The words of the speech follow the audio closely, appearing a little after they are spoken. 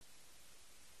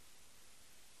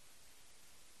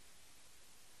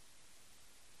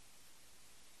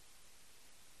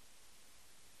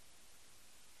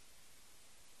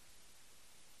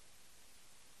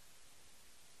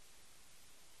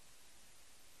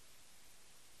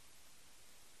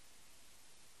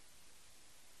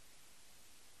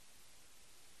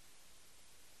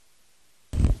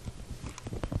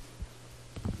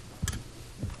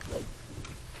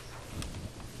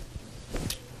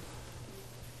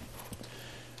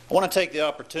I want to take the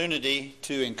opportunity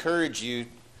to encourage you,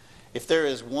 if there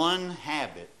is one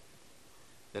habit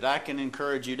that I can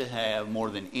encourage you to have more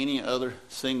than any other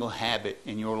single habit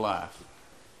in your life,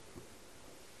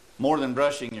 more than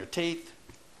brushing your teeth,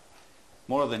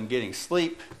 more than getting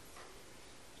sleep,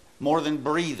 more than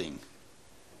breathing,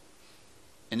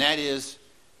 and that is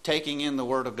taking in the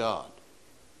Word of God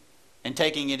and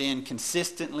taking it in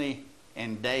consistently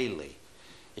and daily.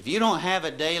 If you don't have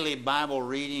a daily Bible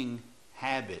reading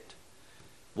habit,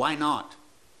 why not?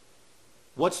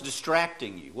 What's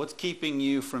distracting you? What's keeping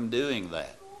you from doing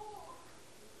that?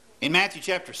 In Matthew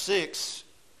chapter 6,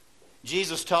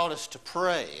 Jesus taught us to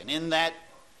pray. And in that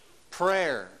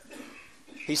prayer,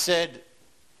 He said,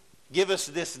 "Give us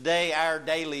this day our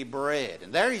daily bread."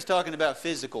 And there He's talking about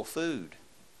physical food.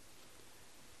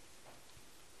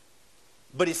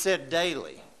 But He said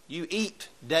daily. You eat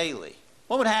daily.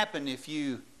 What would happen if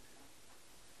you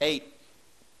ate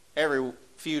every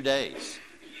few days?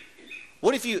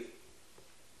 What if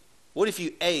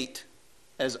you ate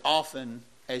as often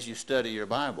as you study your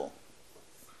Bible?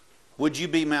 Would you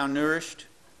be malnourished?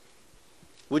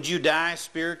 Would you die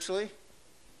spiritually?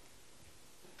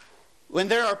 When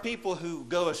there are people who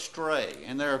go astray,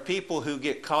 and there are people who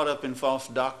get caught up in false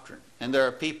doctrine, and there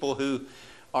are people who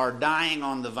are dying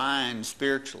on the vine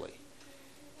spiritually,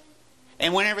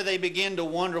 and whenever they begin to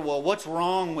wonder, well, what's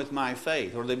wrong with my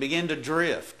faith? Or they begin to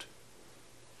drift,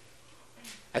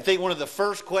 I think one of the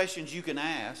first questions you can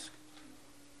ask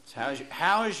is,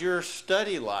 how is your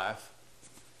study life?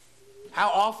 How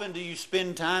often do you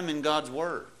spend time in God's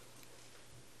Word?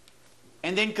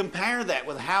 And then compare that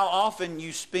with how often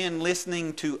you spend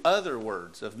listening to other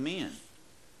words of men.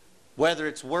 Whether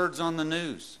it's words on the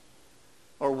news,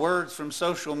 or words from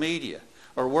social media,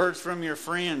 or words from your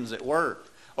friends at work,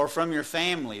 or from your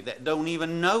family that don't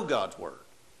even know God's Word.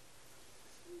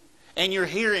 And you're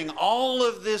hearing all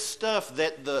of this stuff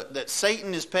that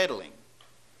Satan is peddling.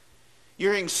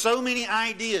 You're hearing so many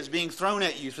ideas being thrown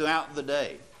at you throughout the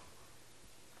day.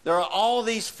 There are all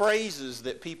these phrases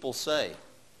that people say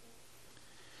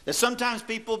that sometimes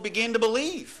people begin to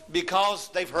believe because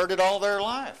they've heard it all their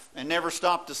life and never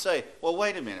stop to say, well,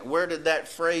 wait a minute, where did that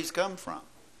phrase come from?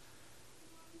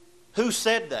 Who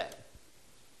said that?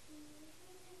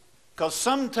 Because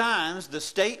sometimes the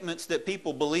statements that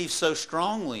people believe so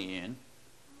strongly in,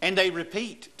 and they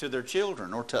repeat to their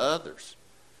children or to others,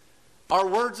 are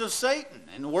words of Satan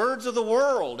and words of the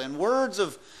world and words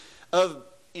of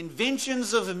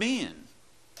inventions of men.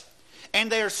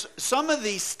 And there's some of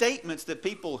these statements that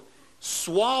people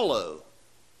swallow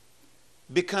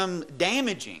become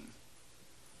damaging.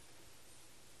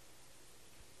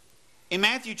 In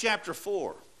Matthew chapter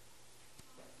 4,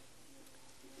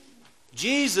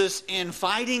 Jesus, in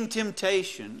fighting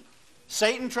temptation,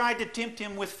 Satan tried to tempt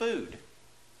him with food.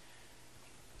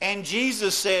 And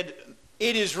Jesus said,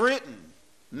 "It is written,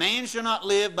 man shall not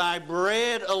live by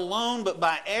bread alone, but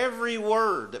by every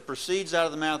word that proceeds out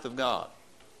of the mouth of God."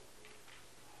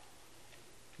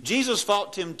 Jesus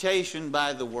fought temptation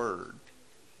by the Word.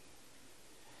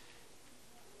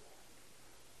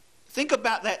 Think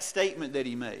about that statement that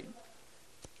He made.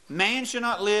 Man shall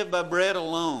not live by bread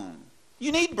alone.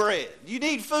 You need bread. You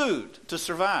need food to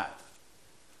survive.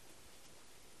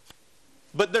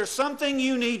 But there's something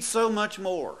you need so much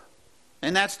more,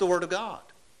 and that's the Word of God.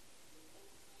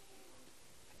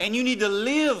 And you need to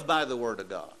live by the Word of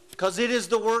God, because it is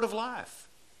the Word of life.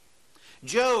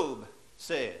 Job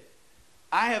said,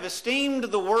 "I have esteemed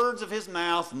the words of His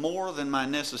mouth more than my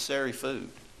necessary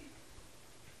food."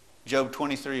 Job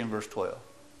 23 and verse 12.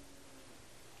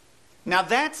 Now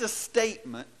that's a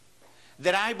statement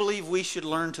that I believe we should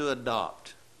learn to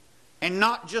adopt. And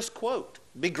not just quote.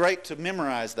 It'd be great to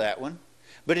memorize that one.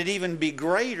 But it'd even be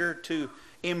greater to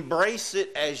embrace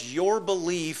it as your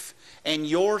belief and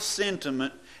your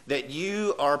sentiment that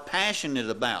you are passionate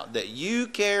about. That you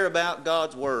care about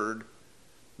God's Word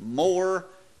more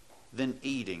than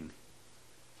eating.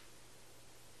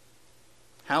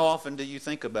 How often do you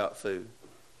think about food?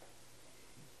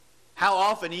 How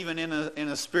often, even in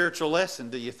a spiritual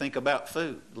lesson, do you think about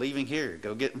food? Leaving here,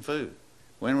 go getting food.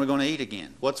 When are we going to eat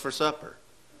again? What's for supper?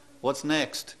 What's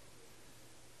next?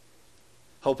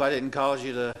 Hope I didn't cause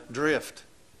you to drift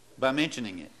by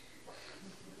mentioning it.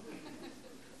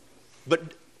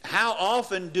 But how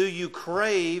often do you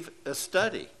crave a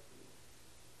study?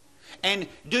 And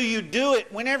do you do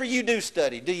it, whenever you do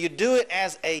study, do you do it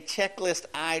as a checklist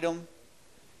item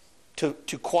to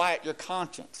quiet your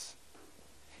conscience?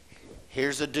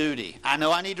 Here's a duty. I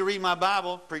know I need to read my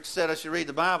Bible. Preacher said I should read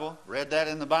the Bible. Read that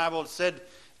in the Bible. It said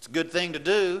it's a good thing to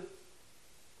do.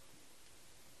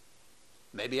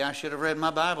 Maybe I should have read my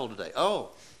Bible today. Oh,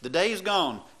 the day's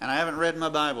gone and I haven't read my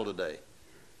Bible today.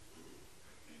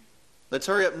 Let's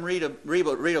hurry up and read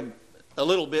a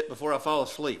little bit before I fall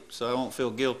asleep so I won't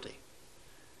feel guilty.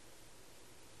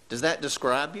 Does that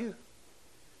describe you?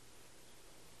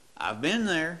 I've been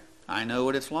there. I know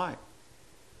what it's like.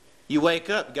 You wake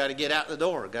up, you got to get out the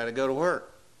door, got to go to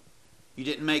work. You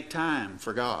didn't make time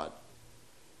for God.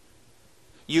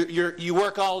 You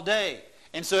work all day.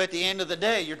 And so at the end of the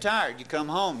day, you're tired. You come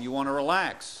home. You want to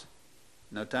relax.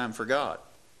 No time for God.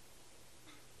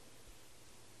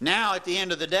 Now at the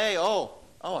end of the day,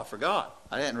 I forgot.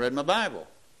 I hadn't read my Bible.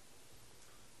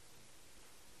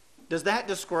 Does that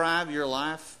describe your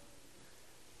life?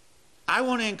 I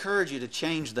want to encourage you to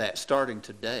change that starting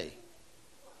today.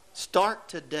 Start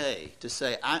today to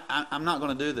say, I'm not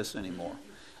going to do this anymore.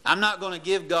 I'm not going to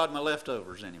give God my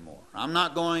leftovers anymore. I'm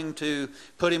not going to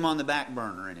put Him on the back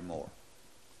burner anymore.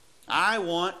 I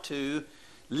want to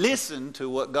listen to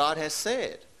what God has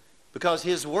said because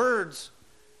His words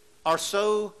are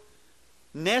so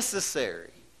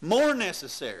necessary, more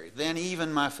necessary than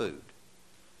even my food.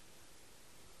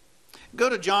 Go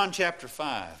to John chapter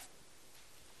 5.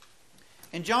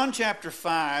 In John chapter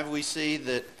 5, we see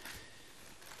that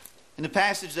in the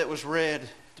passage that was read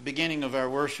at the beginning of our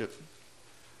worship,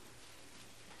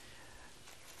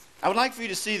 I would like for you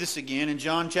to see this again in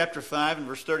John chapter 5 and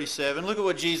verse 37. Look at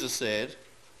what Jesus said.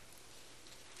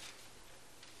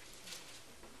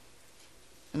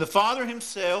 And the Father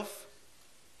Himself,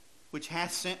 which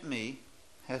hath sent me,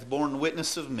 hath borne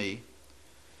witness of me.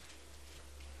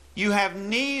 You have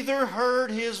neither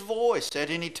heard His voice at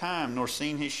any time, nor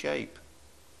seen His shape.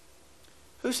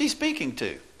 Who's He speaking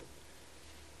to?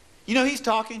 You know, He's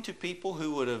talking to people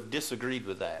who would have disagreed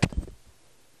with that.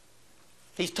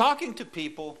 He's talking to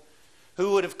people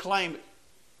who would have claimed,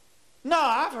 no,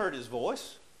 I've heard His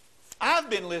voice. I've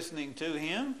been listening to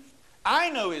Him. I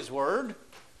know His Word.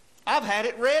 I've had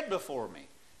it read before me.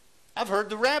 I've heard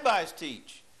the rabbis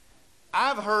teach.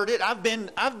 I've heard it. I've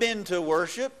been to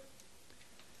worship.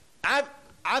 I've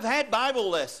had Bible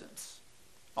lessons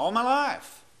all my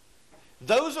life.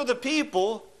 Those are the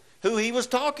people who He was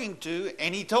talking to,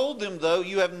 and He told them, though,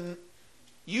 you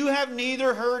have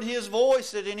neither heard His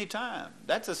voice at any time.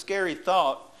 That's a scary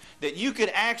thought, that you could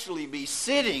actually be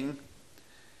sitting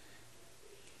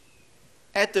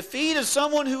at the feet of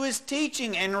someone who is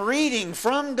teaching and reading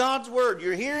from God's Word.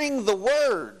 You're hearing the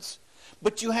words,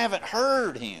 but you haven't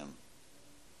heard Him.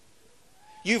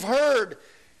 You've heard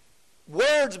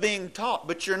words being taught,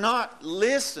 but you're not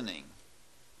listening.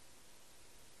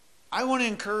 I want to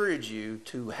encourage you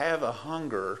to have a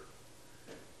hunger.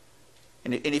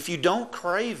 And if you don't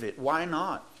crave it, why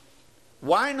not?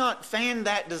 Why not fan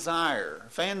that desire,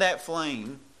 fan that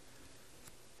flame,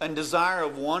 and desire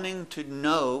of wanting to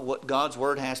know what God's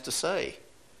Word has to say?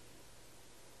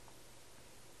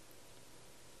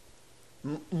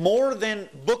 More than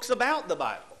books about the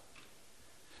Bible.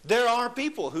 There are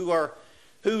people who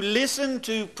listen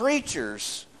to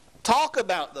preachers talk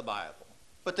about the Bible,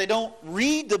 but they don't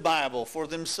read the Bible for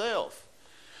themselves.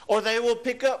 Or they will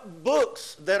pick up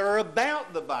books that are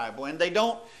about the Bible and they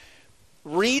don't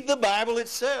read the Bible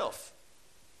itself.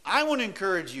 I want to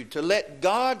encourage you to let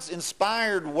God's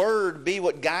inspired Word be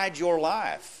what guides your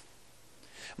life.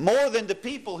 More than the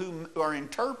people who are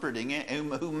interpreting it,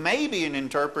 who may be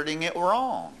interpreting it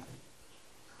wrong.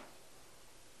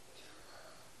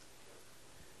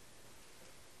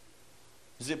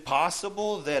 Is it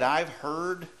possible that I've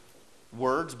heard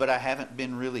words, but I haven't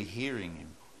been really hearing Him?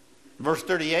 Verse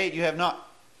 38, you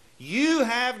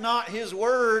have not His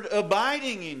Word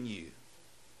abiding in you.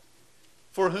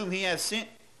 For whom He hath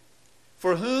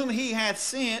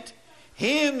sent,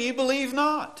 Him ye believe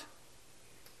not.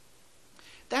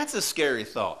 That's a scary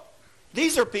thought.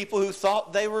 These are people who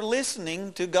thought they were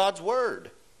listening to God's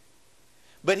Word.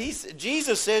 But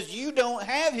Jesus says you don't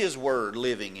have His Word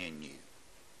living in you.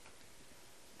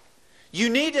 You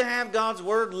need to have God's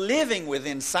Word living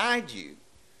within inside you.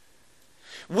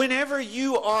 Whenever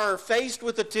you are faced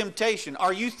with a temptation,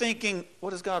 are you thinking,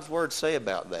 what does God's Word say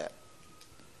about that?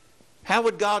 How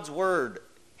would God's Word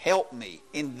help me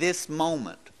in this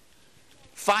moment?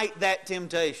 Fight that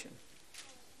temptation.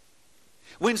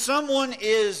 When someone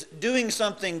is doing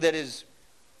something that is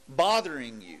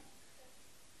bothering you,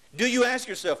 do you ask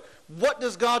yourself, what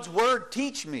does God's Word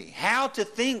teach me? How to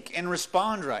think and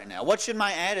respond right now? What should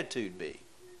my attitude be?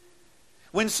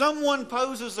 When someone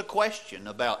poses a question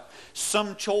about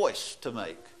some choice to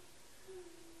make,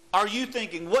 are you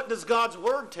thinking, what does God's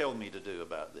Word tell me to do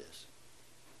about this?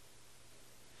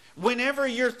 Whenever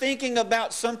you're thinking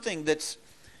about something that's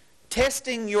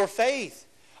testing your faith,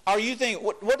 Or you think,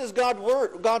 what does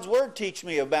God's Word teach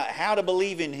me about how to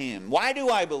believe in Him? Why do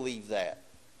I believe that?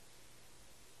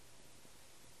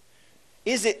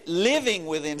 Is it living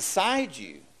within inside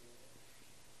you,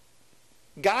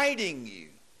 guiding you,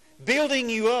 building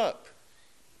you up?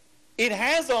 It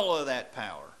has all of that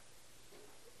power.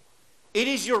 It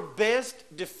is your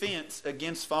best defense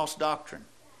against false doctrine.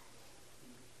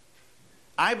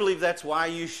 I believe that's why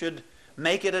you should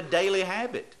make it a daily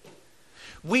habit.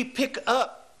 We pick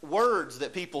up words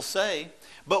that people say,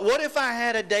 but what if I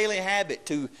had a daily habit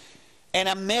and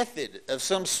a method of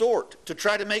some sort to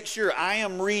try to make sure I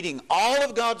am reading all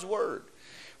of God's Word?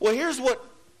 Well, here's what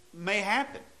may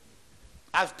happen.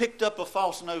 I've picked up a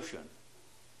false notion.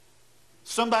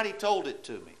 Somebody told it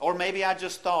to me. Or maybe I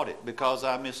just thought it because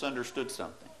I misunderstood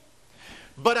something.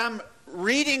 But I'm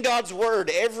reading God's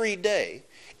Word every day.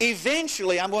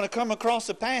 Eventually, I'm going to come across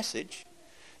a passage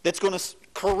that's going to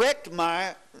correct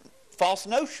my false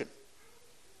notion.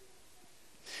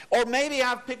 Or maybe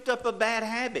I've picked up a bad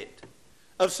habit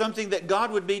of something that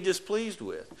God would be displeased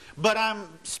with. But I'm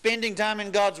spending time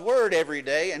in God's Word every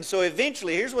day, and so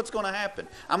eventually, here's what's going to happen.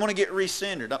 I'm going to get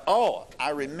recentered. Oh, I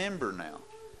remember now.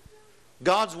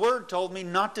 God's Word told me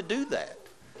not to do that,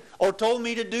 or told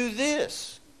me to do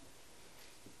this.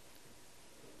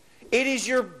 It is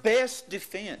your best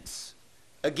defense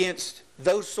against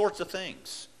those sorts of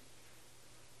things.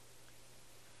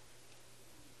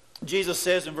 Jesus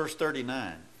says in verse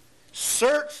 39,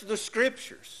 "Search the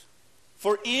Scriptures,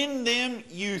 for in them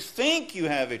you think you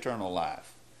have eternal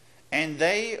life, and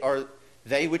they are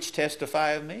they which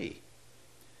testify of me."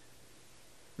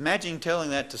 Imagine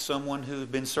telling that to someone who's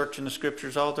been searching the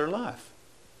Scriptures all their life.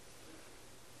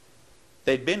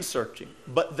 They'd been searching,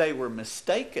 but they were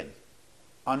mistaken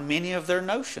on many of their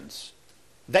notions.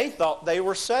 They thought they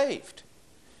were saved.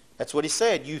 That's what he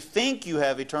said. You think you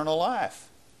have eternal life.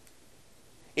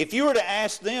 If you were to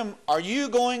ask them, are you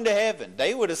going to heaven?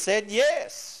 They would have said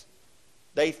yes.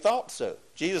 They thought so.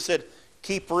 Jesus said,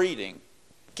 keep reading.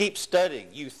 Keep studying.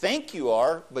 You think you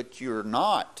are, but you're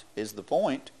not, is the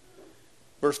point.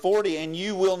 Verse 40, and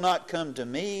you will not come to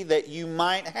me that you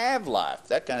might have life.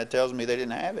 That kind of tells me they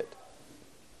didn't have it.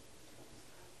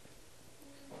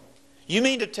 You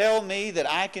mean to tell me that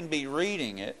I can be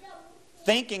reading it,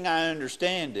 thinking I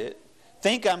understand it,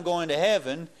 think I'm going to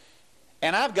heaven,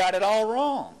 and I've got it all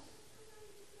wrong?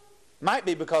 Might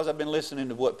be because I've been listening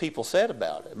to what people said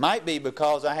about it. Might be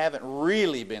because I haven't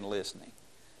really been listening.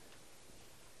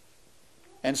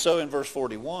 And so in verse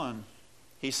 41,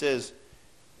 he says,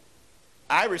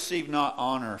 I receive not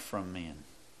honor from men,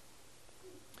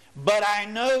 but I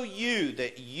know you,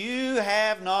 that you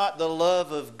have not the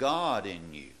love of God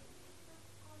in you.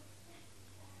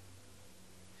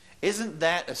 Isn't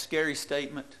that a scary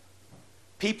statement?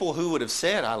 People who would have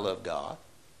said, I love God.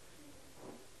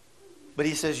 But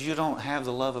he says, you don't have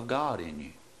the love of God in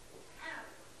you.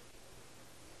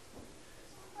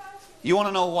 You want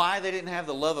to know why they didn't have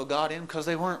the love of God in them? Because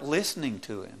they weren't listening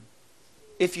to Him.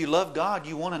 If you love God,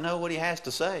 you want to know what He has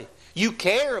to say. You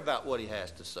care about what He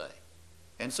has to say.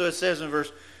 And so it says in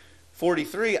verse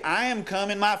 43, I am come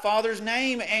in my Father's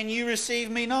name, and you receive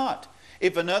me not.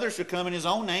 If another should come in his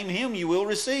own name, him you will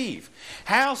receive.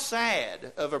 How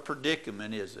sad of a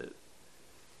predicament is it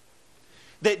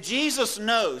that Jesus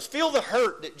knows? Feel the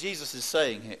hurt that Jesus is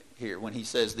saying here when he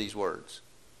says these words.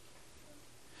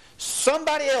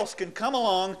 Somebody else can come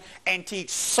along and teach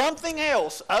something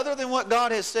else other than what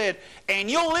God has said,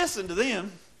 and you'll listen to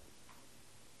them.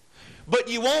 But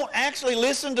you won't actually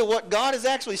listen to what God has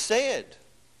actually said.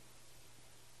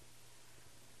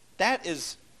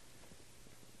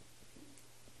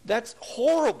 That's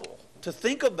horrible to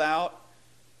think about.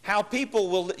 How people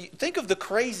will think of the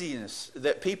craziness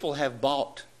that people have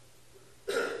bought.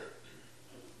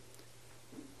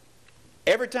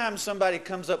 Every time somebody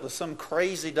comes up with some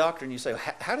crazy doctrine, you say,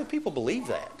 how do people believe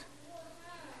that?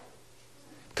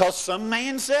 Because some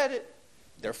man said it.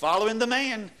 They're following the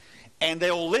man. And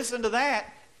they'll listen to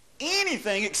that.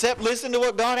 Anything except listen to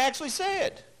what God actually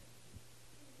said.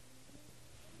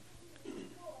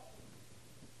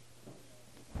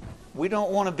 We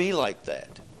don't want to be like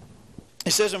that.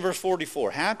 It says in verse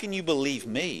 44, how can you believe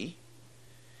me,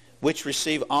 which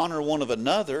receive honor one of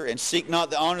another, and seek not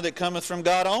the honor that cometh from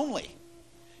God only?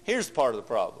 Here's part of the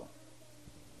problem.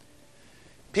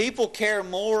 People care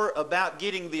more about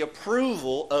getting the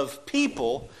approval of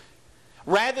people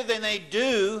rather than they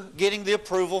do getting the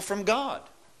approval from God.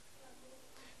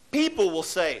 People will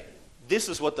say, this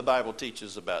is what the Bible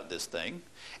teaches about this thing,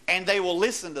 and they will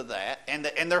listen to that, and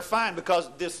they're fine because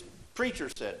this preacher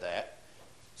said that,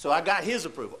 so I got his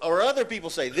approval. Or other people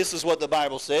say, this is what the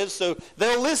Bible says, so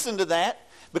they'll listen to that.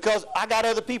 because I got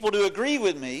other people to agree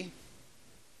with me.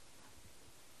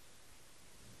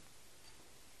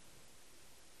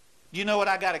 You know what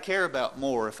I got to care about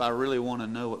more if I really want to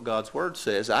know what God's Word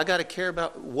says? I got to care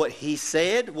about what He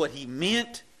said, what He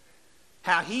meant,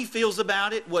 how He feels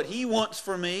about it, what He wants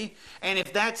for me. And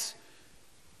if that's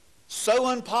so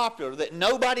unpopular that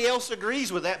nobody else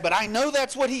agrees with that, but I know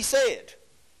that's what He said,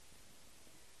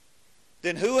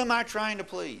 then who am I trying to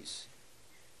please?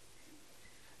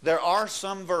 There are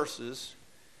some verses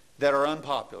that are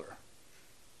unpopular.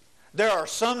 There are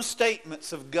some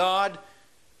statements of God.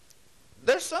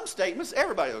 There's some statements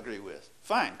everybody will agree with.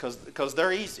 Fine, because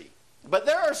they're easy. But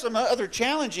there are some other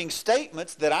challenging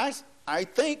statements that I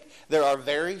think there are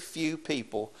very few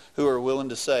people who are willing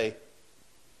to say,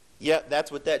 yeah,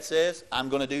 that's what that says. I'm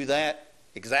going to do that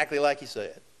exactly like He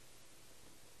said.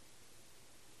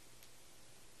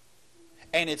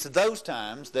 And it's those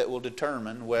times that will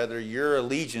determine whether your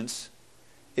allegiance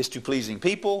is to pleasing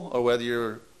people or whether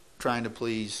you're trying to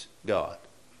please God.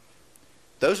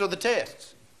 Those are the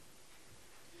tests.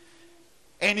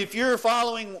 And if you're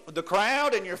following the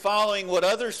crowd and you're following what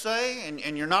others say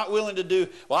and you're not willing to do,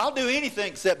 well, I'll do anything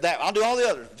except that. I'll do all the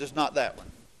others, just not that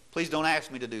one. Please don't ask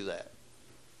me to do that.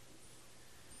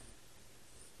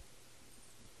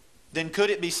 Then could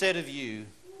it be said of you,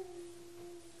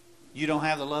 you don't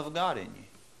have the love of God in you?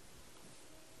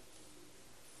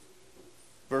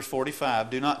 Verse 45,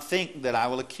 do not think that I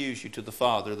will accuse you to the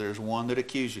Father. There is one that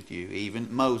accuseth you,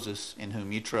 even Moses, in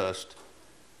whom you trust.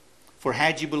 For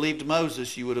had you believed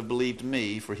Moses, you would have believed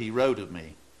me, for he wrote of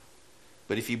me.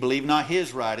 But if you believe not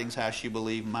his writings, how shall you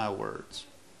believe my words?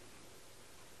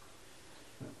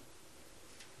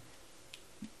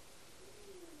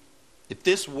 If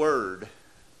this word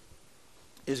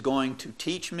is going to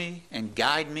teach me and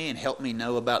guide me and help me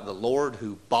know about the Lord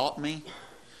who bought me,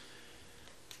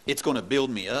 it's going to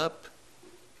build me up.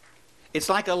 It's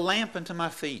like a lamp unto my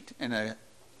feet and a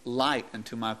light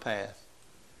unto my path.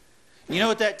 You know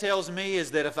what that tells me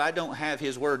is that if I don't have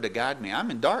His Word to guide me,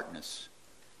 I'm in darkness.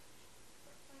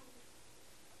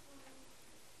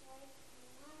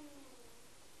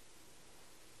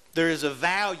 There is a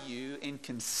value in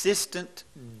consistent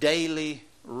daily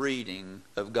reading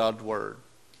of God's Word.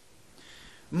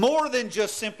 More than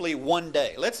just simply one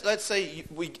day. Let's say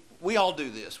we all do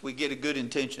this. We get good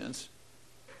intentions.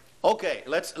 Okay,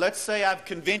 let's say I've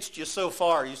convinced you so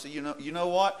far. You say, you know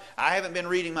what? I haven't been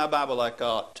reading my Bible like I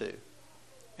ought to.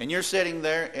 And you're sitting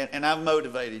there, and I've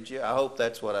motivated you. I hope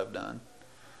that's what I've done.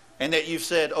 And that you've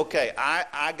said, okay,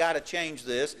 I got to change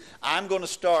this. I'm going to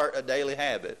start a daily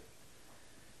habit.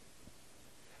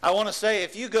 I want to say,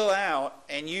 if you go out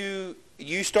and you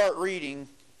start reading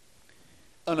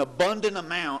an abundant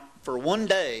amount for one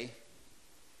day,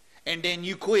 and then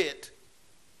you quit,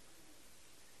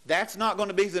 that's not going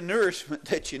to be the nourishment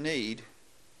that you need.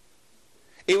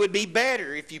 It would be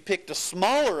better if you picked a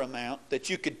smaller amount that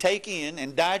you could take in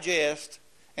and digest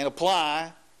and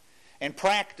apply and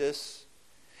practice,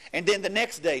 and then the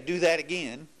next day do that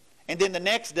again, and then the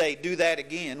next day do that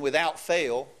again without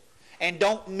fail, and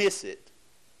don't miss it.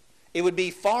 It would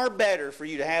be far better for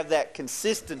you to have that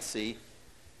consistency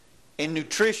in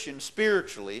nutrition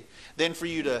spiritually than for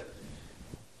you to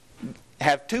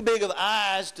have too big of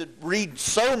eyes to read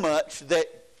so much that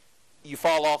you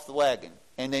fall off the wagon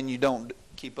and then you don't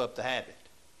keep up the habit.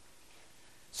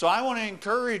 So I want to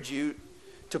encourage you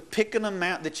to pick an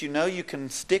amount that you know you can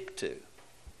stick to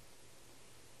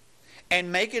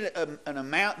and make it an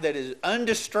amount that is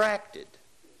undistracted,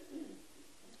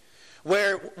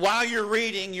 where while you're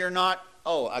reading you're not,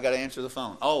 oh, I got to answer the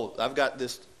phone, oh, I've got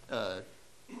this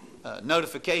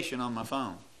notification on my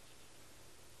phone.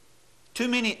 Too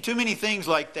many things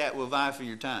like that will vie for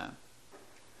your time.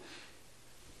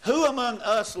 Who among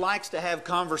us likes to have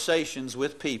conversations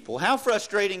with people? How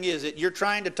frustrating is it? You're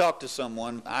trying to talk to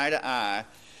someone eye to eye,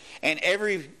 and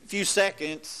every few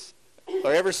seconds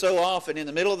or every so often in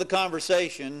the middle of the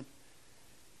conversation,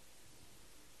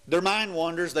 their mind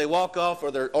wanders, they walk off,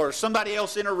 or somebody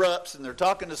else interrupts and they're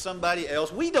talking to somebody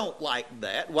else. We don't like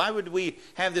that. Why would we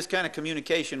have this kind of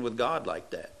communication with God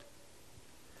like that?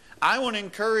 I want to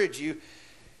encourage you,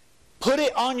 put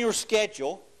it on your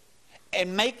schedule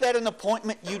and make that an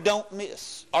appointment you don't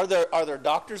miss. Are there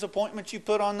doctor's appointments you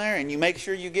put on there and you make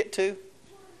sure you get to?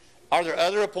 Are there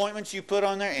other appointments you put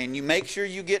on there and you make sure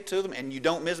you get to them and you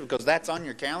don't miss them because that's on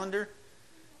your calendar?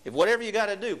 If whatever you got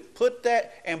to do, put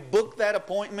that and book that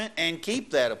appointment and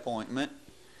keep that appointment.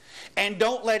 And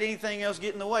don't let anything else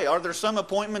get in the way. Are there some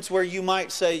appointments where you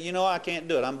might say, I can't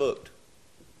do it, I'm booked?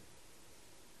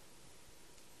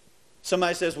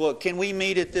 Somebody says, well, can we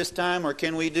meet at this time or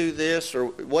can we do this or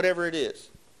whatever it is?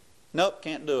 Nope,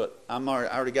 can't do it. I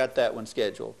already got that one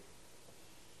scheduled.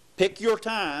 Pick your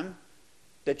time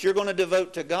that you're going to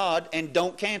devote to God and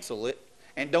don't cancel it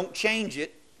and don't change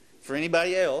it for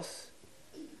anybody else.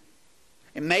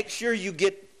 And make sure you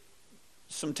get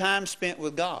some time spent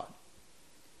with God.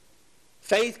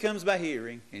 Faith comes by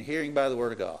hearing, and hearing by the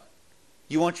Word of God.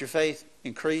 You want your faith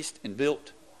increased and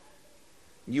built?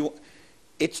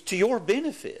 It's to your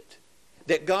benefit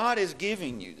that God is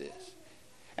giving you this.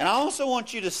 And I also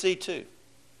want you to see too,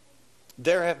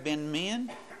 there have been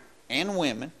men and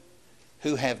women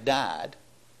who have died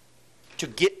to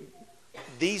get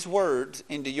these words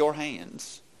into your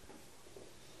hands.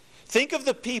 Think of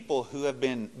the people who have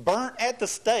been burnt at the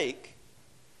stake,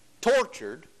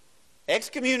 tortured,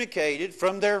 excommunicated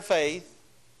from their faith,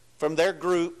 from their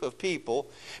group of people,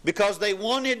 because they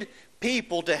wanted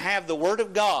people to have the Word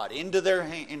of God into the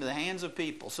hands of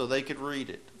people so they could read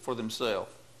it for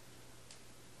themselves.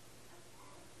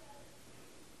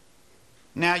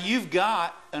 Now you've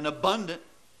got an abundant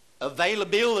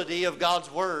availability of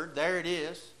God's Word. There it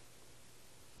is.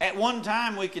 At one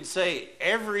time we could say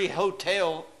every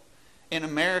hotel in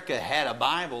America had a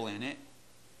Bible in it.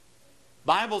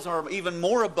 Bibles are even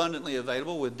more abundantly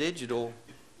available with digital.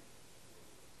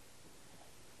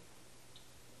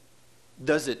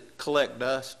 Does it collect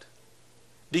dust?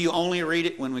 Do you only read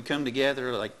it when we come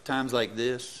together, like times like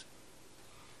this?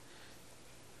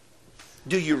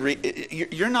 Do you read?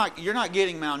 You're not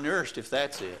getting malnourished if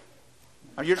that's it.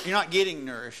 Or you're not getting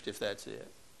nourished if that's it.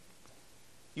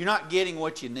 You're not getting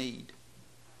what you need.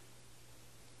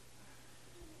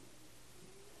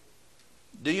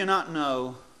 Do you not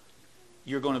know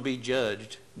you're going to be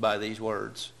judged by these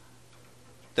words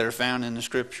that are found in the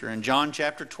Scripture? In John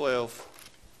chapter 12,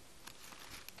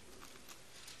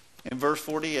 in verse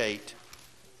 48.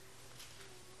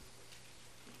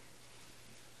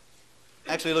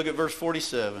 Actually, look at verse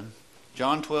 47.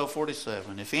 John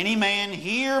 12:47. If any man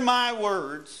hear my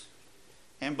words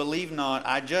and believe not,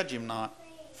 I judge him not.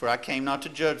 For I came not to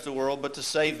judge the world, but to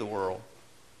save the world.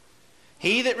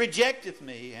 He that rejecteth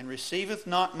me and receiveth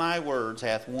not my words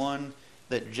hath one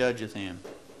that judgeth him.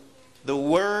 The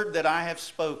word that I have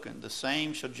spoken, the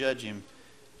same shall judge him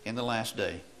in the last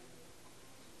day.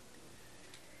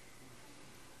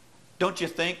 Don't you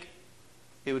think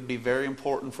it would be very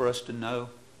important for us to know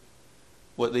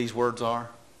what these words are?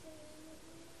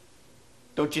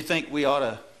 Don't you think we ought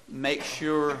to make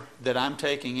sure that I'm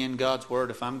taking in God's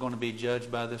Word if I'm going to be judged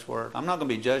by this Word? I'm not going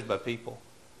to be judged by people.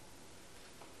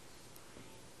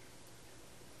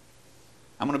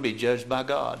 I'm going to be judged by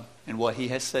God and what He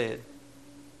has said.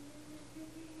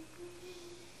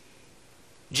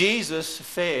 Jesus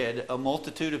fed a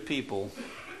multitude of people,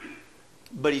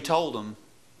 but He told them,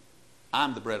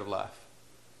 I'm the bread of life.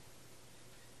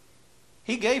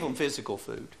 He gave them physical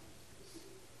food.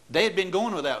 They had been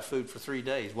going without food for 3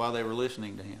 days while they were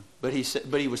listening to Him. But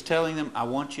He was telling them, I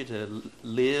want you to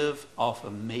live off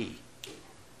of me.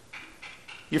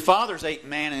 Your fathers ate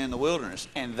manna in the wilderness,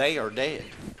 and they are dead.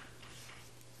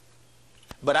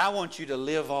 But I want you to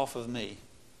live off of me.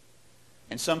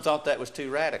 And some thought that was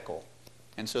too radical,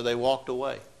 and so they walked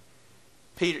away.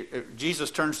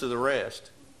 Jesus turns to the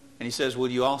rest, and He says,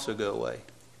 will you also go away?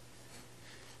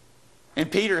 And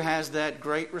Peter has that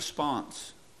great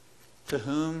response. To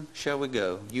whom shall we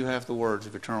go? You have the words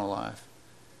of eternal life.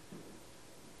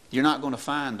 You're not going to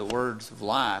find the words of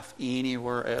life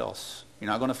anywhere else. You're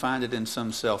not going to find it in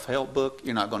some self-help book.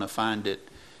 You're not going to find it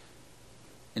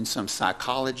in some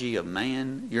psychology of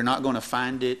man. You're not going to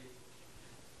find it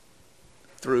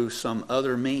through some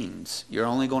other means. You're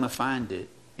only going to find it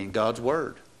in God's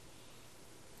Word.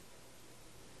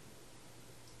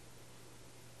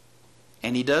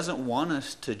 And He doesn't want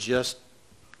us to just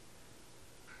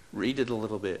read it a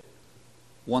little bit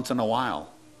once in a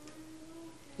while.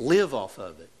 Live off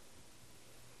of it.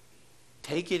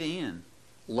 Take it in.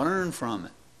 Learn from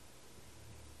it.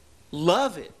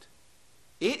 Love it.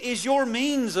 It is your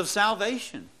means of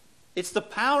salvation. It's the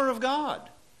power of God.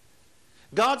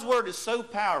 God's Word is so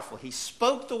powerful. He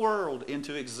spoke the world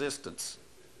into existence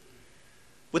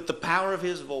with the power of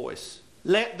His voice.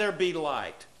 Let there be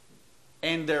light.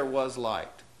 And there was light.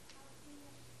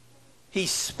 He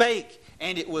spake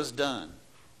and it was done.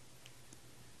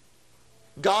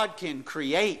 God can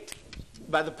create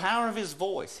by the power of His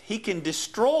voice. He can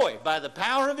destroy by the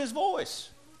power of His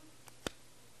voice.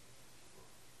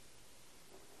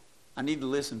 I need to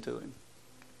listen to Him.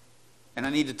 And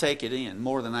I need to take it in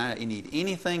more than I need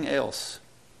anything else.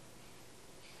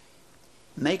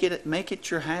 Make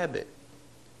it your habit.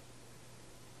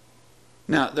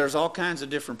 Now, there's all kinds of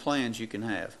different plans you can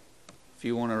have if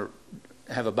you want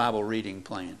to have a Bible reading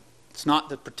plan. It's not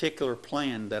the particular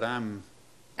plan that I'm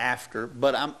after,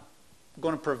 but I'm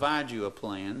going to provide you a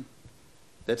plan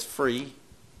that's free.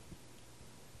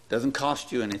 Doesn't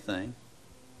cost you anything.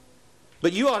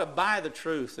 But you ought to buy the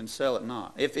truth and sell it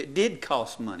not. If it did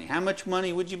cost money, how much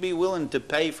money would you be willing to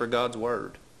pay for God's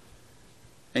Word?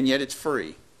 And yet it's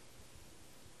free.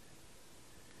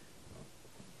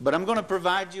 But I'm going to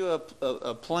provide you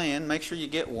a plan. Make sure you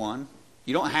get one.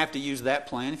 You don't have to use that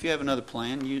plan. If you have another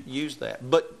plan, you use that.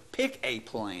 But pick a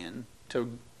plan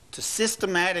to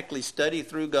systematically study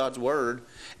through God's Word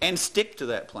and stick to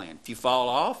that plan. If you fall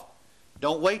off,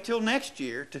 don't wait till next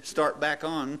year to start back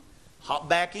on. Hop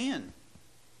back in.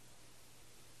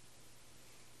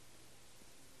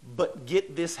 But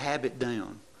get this habit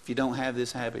down if you don't have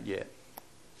this habit yet.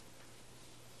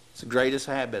 It's the greatest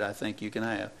habit I think you can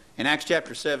have. In Acts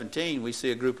chapter 17, we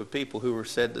see a group of people who were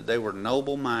said that they were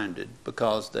noble-minded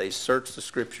because they searched the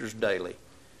Scriptures daily,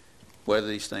 whether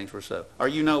these things were so. Are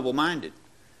you noble-minded?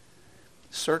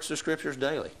 Search the Scriptures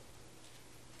daily.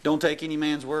 Don't take any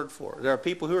man's word for it. There are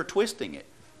people who are twisting it.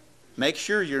 Make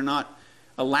sure you're not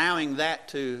allowing that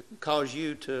to cause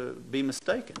you to be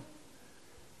mistaken.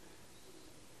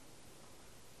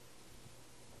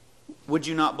 Would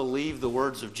you not believe the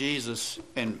words of Jesus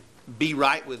and be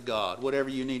right with God, whatever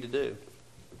you need to do?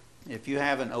 If you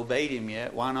haven't obeyed Him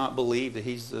yet, why not believe that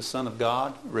He's the Son of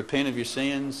God? Repent of your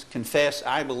sins. Confess,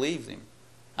 I believe Him.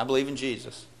 I believe in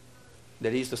Jesus,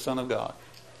 that He's the Son of God.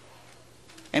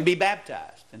 And be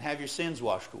baptized and have your sins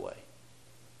washed away.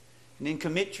 And then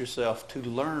commit yourself to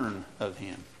learn of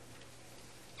Him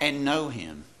and know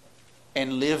Him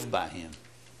and live by Him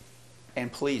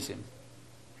and please Him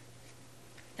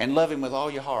and love Him with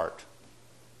all your heart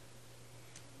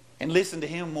and listen to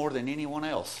Him more than anyone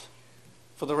else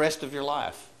for the rest of your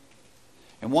life.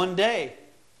 And one day,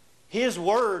 His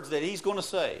words that He's going to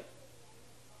say,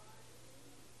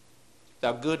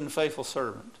 "Thou good and faithful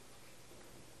servant,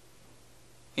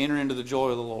 enter into the joy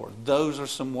of the Lord." Those are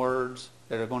some words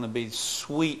that are going to be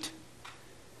sweet.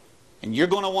 And you're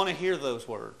going to want to hear those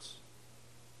words.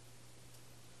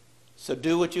 So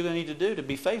do what you need to do to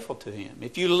be faithful to Him.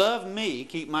 If you love me,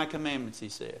 keep my commandments, He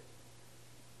said.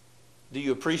 Do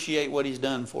you appreciate what He's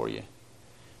done for you?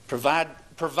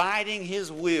 Providing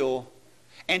His will,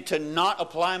 and to not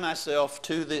apply myself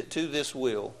to this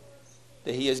will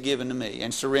that He has given to me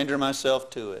and surrender myself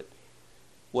to it.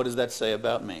 What does that say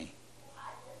about me?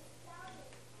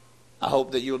 I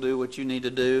hope that you'll do what you need to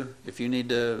do. If you need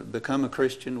to become a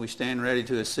Christian, we stand ready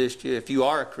to assist you. If you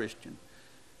are a Christian,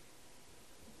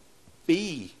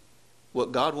 be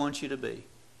what God wants you to be.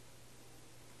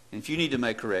 And if you need to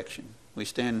make correction, we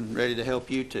stand ready to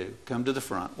help you too. Come to the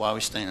front while we stand.